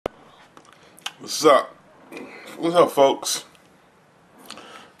What's up? What's up, folks?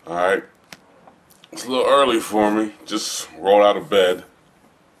 Alright. It's a little early for me. Just rolled out of bed.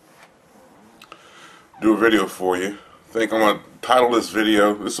 Do a video for you. I think I'm going to title this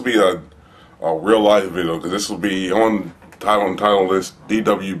video. This will be a real life video because this will be on title this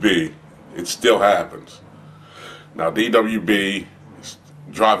DWB. It Still Happens. Now, DWB is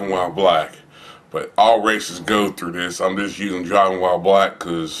driving while black. But all races go through this. I'm just using driving while black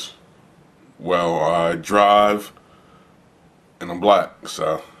because, well, I drive and I'm black,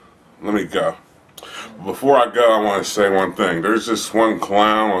 so let me go. Before I go, I want to say one thing. There's this one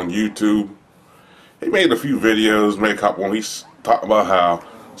clown on YouTube. He made a few videos, made a couple, and he's talking about how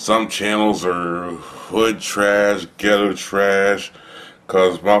some channels are hood trash, ghetto trash,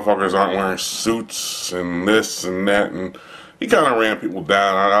 because motherfuckers aren't wearing suits and this and that, and he kind of ran people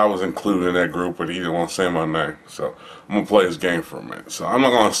down. I was included in that group, but he didn't want to say my name, so I'm going to play his game for a minute. So I'm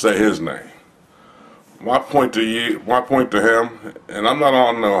not going to say his name. My point to him, and I'm not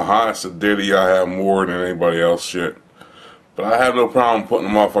on no high sedity, I have more than anybody else shit, but I have no problem putting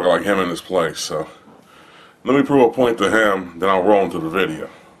a motherfucker like him in his place, so let me prove a point to him, then I'll roll into the video.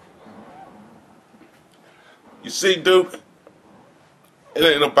 You see, Duke, it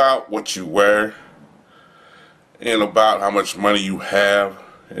ain't about what you wear, it ain't about how much money you have,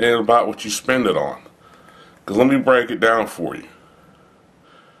 it ain't about what you spend it on, because let me break it down for you.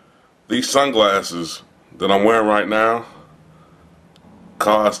 These sunglasses that I'm wearing right now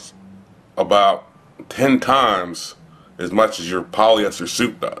cost about 10 times as much as your polyester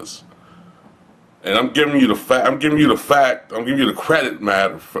suit does. And I'm giving you the fact, I'm giving you the credit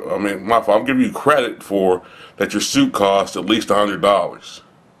matter. I'm giving you credit for that your suit costs at least $100.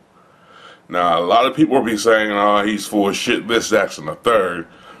 Now, a lot of people will be saying, oh, he's full of shit, this, that, and the third.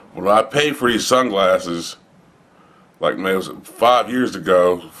 When I paid for these sunglasses, like, man, it was 5 years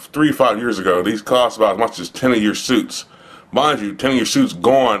ago, 5 years ago, these cost about as much as 10 of your suits. Mind you, 10 of your suits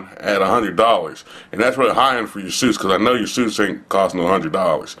going at $100. And that's really high end for your suits, because I know your suits ain't costing no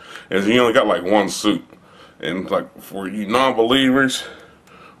 $100. And you only got like one suit. And like, for you non-believers,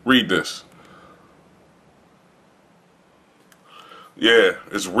 read this. Yeah,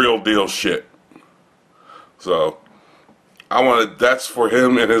 it's real deal shit. So, that's for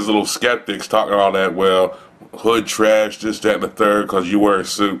him and his little skeptics talking all that, well, hood trash, this, that, and the third, because you wear a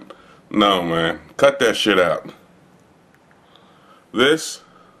suit. No, man. Cut that shit out. This,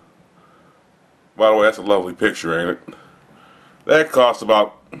 by the way, that's a lovely picture, ain't it? That costs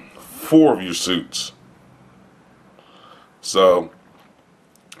about 4 of your suits. So,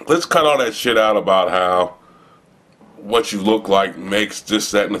 let's cut all that shit out about how what you look like makes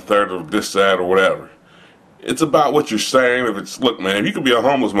this, that, and the third, or this, that, or whatever. It's about what you're saying. If it's, look, man, if you could be a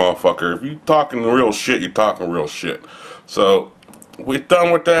homeless motherfucker, if you're talking real shit, you're talking real shit. So, we're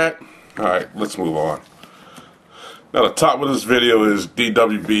done with that. Alright, let's move on. Now, the top of this video is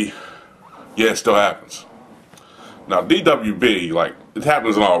DWB. Yeah, it still happens. Now, DWB, like, it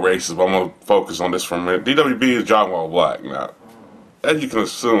happens in all races, but I'm going to focus on this for a minute. DWB is driving while black. Now, as you can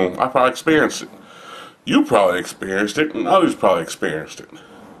assume, I probably experienced it. You probably experienced it, and others probably experienced it.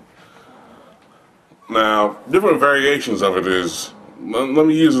 Now, different variations of it is, let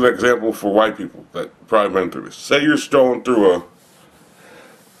me use an example for white people that probably been through this. Say you're strolling through a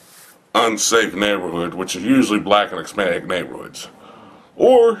unsafe neighborhood, which is usually black and Hispanic neighborhoods.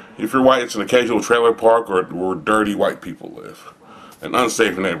 Or, if you're white, it's an occasional trailer park where dirty white people live. An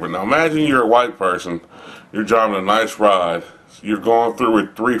unsafe neighborhood. Now, imagine you're a white person, you're driving a nice ride, you're going through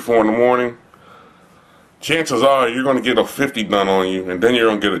at 3, 4 in the morning. Chances are you're going to get a 50 done on you, and then you're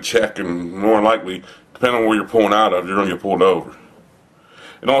going to get a check, and more likely, depending on where you're pulling out of, you're going to get pulled over.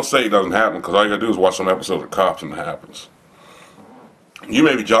 And don't say it doesn't happen, because all you got to do is watch some episodes of Cops and it happens. You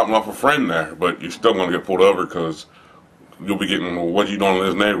may be dropping off a friend there, but you're still going to get pulled over because you'll be getting, well, what are you doing in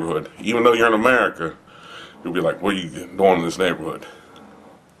this neighborhood? Even though you're in America, you'll be like, what are you doing in this neighborhood?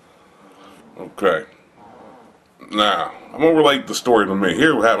 Okay. Now, I'm going to relate the story to me.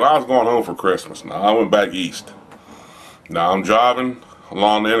 Here what happened. I was going home for Christmas. Now, I went back east. Now, I'm driving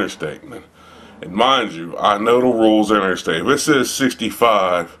along the interstate. And mind you, I know the rules of the interstate. If it says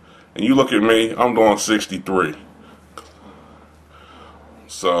 65, and you look at me, I'm doing 63.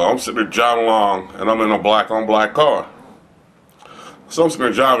 So, I'm sitting there driving along, and I'm in a black-on-black car. So, I'm sitting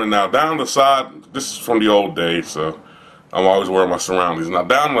there driving now. Down the side, this is from the old days, so I'm always aware of my surroundings. Now,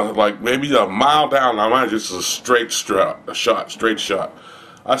 down the, like, maybe a mile down, now mind you, this is a straight shot.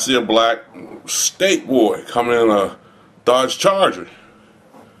 I see a black state boy coming in a Dodge Charger.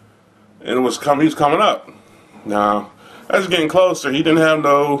 And he was coming up. Now, as getting closer, he didn't have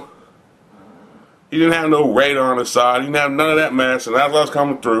no He didn't have no radar on the side. He didn't have none of that mess. And as I was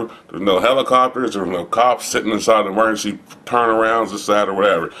coming through, there was no helicopters. There was no cops sitting inside the emergency turnarounds, this, that, or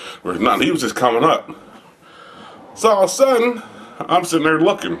whatever. There was nothing. He was just coming up. So all of a sudden, I'm sitting there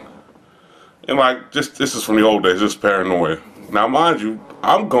looking. And like, this is from the old days, just paranoia. Now mind you,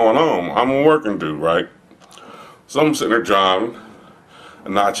 I'm going home. I'm a working dude, right? So I'm sitting there driving.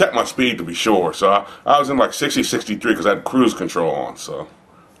 And I checked my speed to be sure. So I was in like 60, 63 because I had cruise control on. So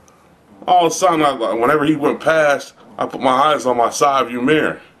all of a sudden, whenever he went past, I put my eyes on my side view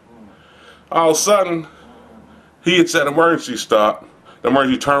mirror. All of a sudden, he had said emergency stop. The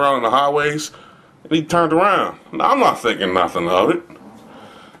emergency turnaround on the highways. And he turned around. Now, I'm not thinking nothing of it.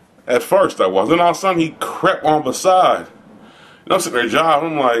 At first I was. Then all of a sudden he crept on beside. And I'm sitting there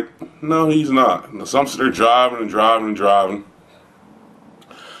driving. I'm like, no, he's not. So I'm sitting there driving and driving and driving.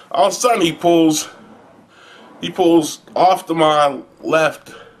 All of a sudden he pulls off to my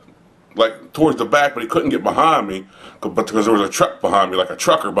left, like towards the back, but he couldn't get behind me because there was a truck behind me, like a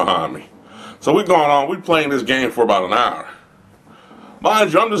trucker behind me. So we playing this game for about an hour.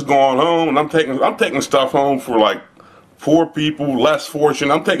 Mind you, I'm just going home and I'm taking stuff home for like poor people, less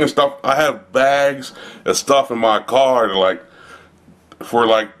fortunate. I'm taking stuff. I have bags of stuff in my car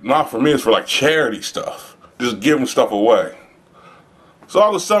that not for me, it's for like charity stuff. Just giving stuff away. So all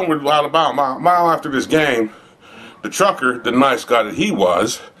of a sudden, we're about a mile after this game, the trucker, the nice guy that he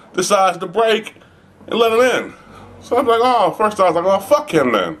was, decides to brake and let him in. So I'm like, oh, first I was like, oh, fuck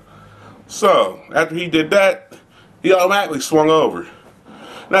him then. So after he did that, he automatically swung over.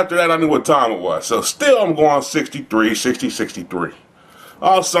 And after that, I knew what time it was. So still I'm going 63, 60, 63.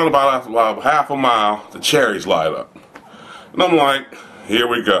 All of a sudden, about half a mile, the cherries light up. And I'm like, here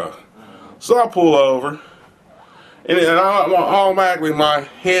we go. So I pull over. And automatically my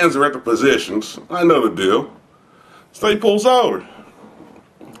hands are at the positions. I know the deal. So he pulls over.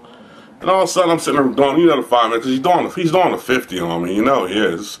 And all of a sudden I'm sitting there doing, the 5 minutes, because he's doing a 50 on me, he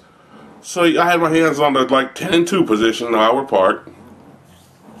is. So I had my hands on the like 10 and 2 position, now we're parked.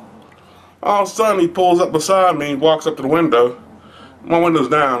 All of a sudden he pulls up beside me, walks up to the window. My window's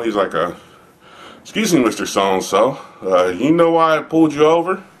down, he's like, excuse me, Mr. So-and-so, you know why I pulled you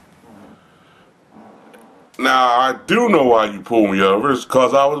over? Now, I do know why you pulled me over. It's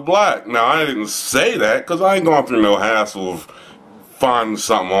because I was black. Now, I didn't say that because I ain't going through no hassle of finding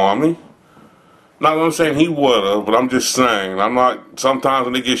something on me. Not that I'm saying he would have, but I'm just saying. Sometimes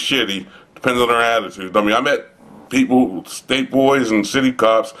when they get shitty, depends on their attitude. I mean, I met people, state boys and city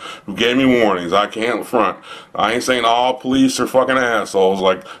cops, who gave me warnings. I can't front. I ain't saying all police are fucking assholes.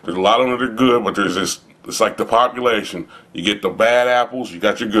 Like, there's a lot of them that are good, but there's this, it's like the population. You get the bad apples, you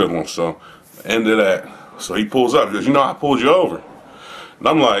got your good ones. So, end of that. So he pulls up. He goes, I pulled you over. And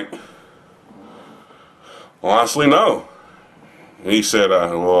I'm like, well, honestly, no. And he said,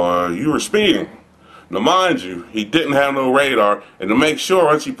 well, you were speeding. Now, mind you, he didn't have no radar. And to make sure,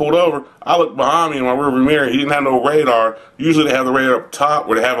 once he pulled over, I looked behind me in my rearview mirror. He didn't have no radar. Usually they have the radar up top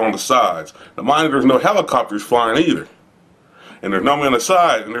where they have it on the sides. Now, mind you, there's no helicopters flying either. And there's nobody on the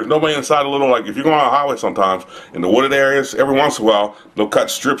side. And there's nobody inside a little, like, if you're going on a highway sometimes, in the wooded areas, every once in a while, they'll cut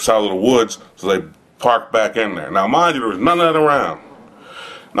strips out of the woods so they park back in there. Now, mind you, there was none of that around.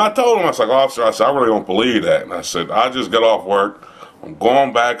 And I told him, I was like, officer, I said, I really don't believe that. And I said, I just got off work. I'm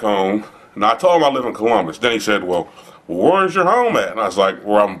going back home. And I told him I live in Columbus. Then he said, well, where's your home at? And I was like,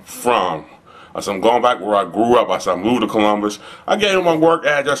 where I'm from. I said, I'm going back where I grew up. I said, I moved to Columbus. I gave him my work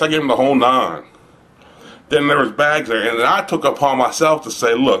address. I gave him the whole 9. Then there was bags there. And then I took upon myself to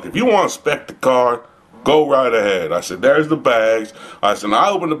say, look, if you want to inspect the car, go right ahead. I said, there's the bags. I said, and I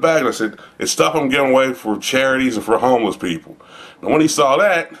opened the bag and I said, it's stuff I'm giving away for charities and for homeless people. And when he saw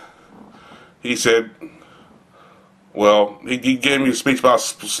that, he said, well, he gave me a speech about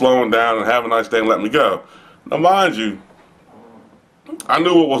slowing down and have a nice day and let me go. Now, mind you, I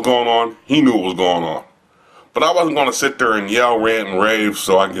knew what was going on. He knew what was going on. But I wasn't going to sit there and yell, rant, and rave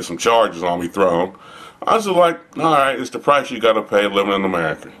so I can get some charges on me thrown. I was just like, all right, it's the price you got to pay living in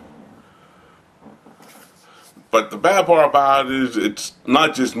America. But the bad part about it is it's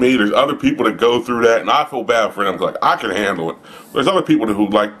not just me. There's other people that go through that, and I feel bad for them. Like, I can handle it. There's other people who,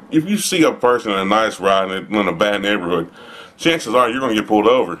 like, if you see a person in a nice ride in a bad neighborhood, chances are you're going to get pulled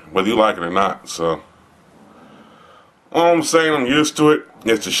over, whether you like it or not. So, all I'm saying, I'm used to it.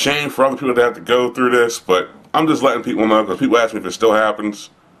 It's a shame for other people to have to go through this, but I'm just letting people know, because people ask me if it still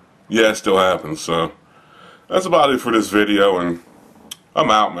happens. Yeah, it still happens. So, that's about it for this video, and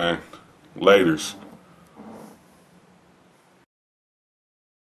I'm out, man. Laters.